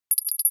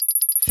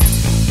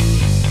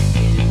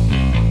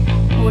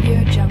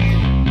Audio Jungle.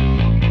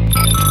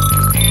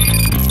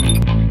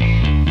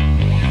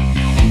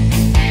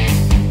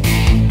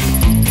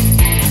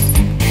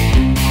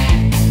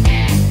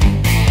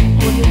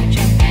 Audio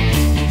Jungle.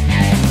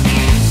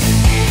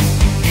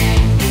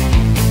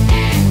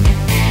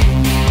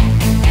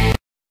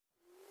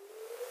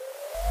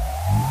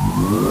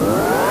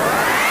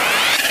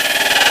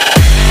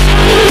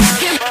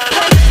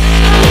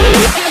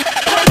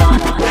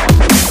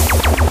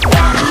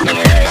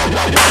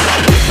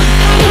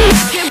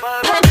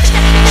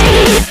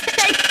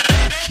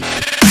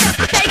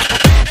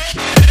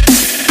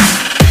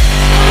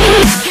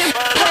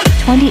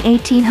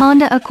 2018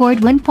 Honda Accord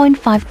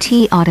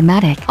 1.5T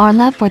Automatic. Our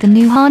love for the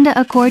new Honda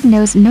Accord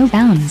knows no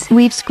bounds.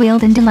 We've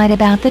squealed in delight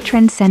about the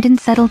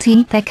transcendent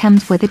subtlety that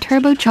comes with the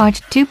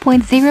turbocharged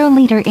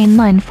 2.0-liter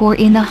inline-four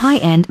in the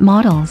high-end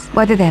models.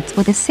 Whether that's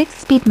with a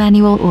 6-speed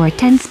manual or a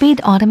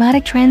 10-speed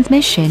automatic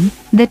transmission,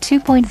 the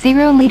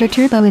 2.0-liter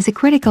turbo is a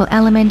critical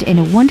element in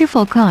a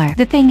wonderful car.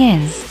 The thing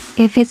is,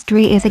 if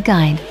history is a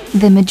guide,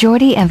 the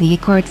majority of the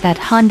Accords that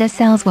Honda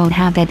sells won't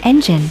have that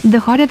engine. The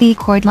heart of the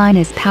Accord line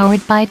is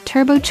powered by a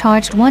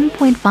turbocharged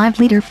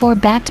 1.5-liter 4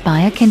 backed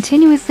by a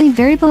continuously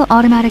variable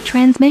automatic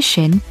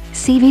transmission,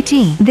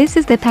 CVT. This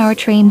is the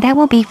powertrain that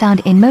will be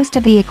found in most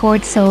of the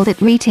Accords sold at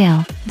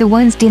retail. The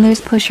ones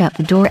dealers push up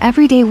the door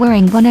every day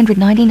wearing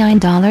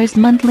 $199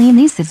 monthly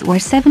leases or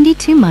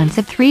 72 months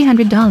of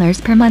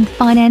 $300 per month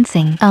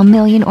financing. A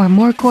million or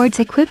more Accords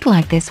equipped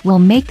like this will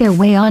make their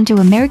way onto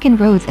American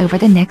roads over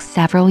the next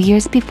several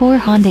years before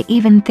Honda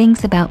even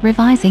thinks about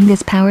revising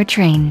this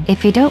powertrain.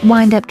 If you don't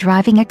wind up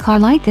driving a car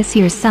like this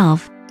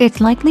yourself, it's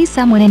likely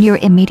someone in your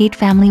immediate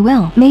family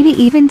will. Maybe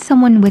even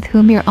someone with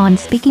whom you're on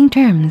speaking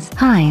terms.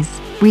 Highs,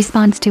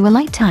 response to a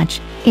light touch,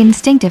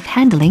 instinctive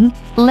handling,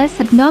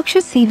 less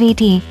obnoxious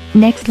CVT,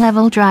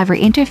 next-level driver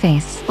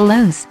interface.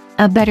 Lows,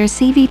 a better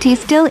CVT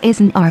still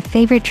isn't our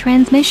favorite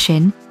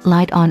transmission.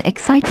 Light on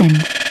excitement.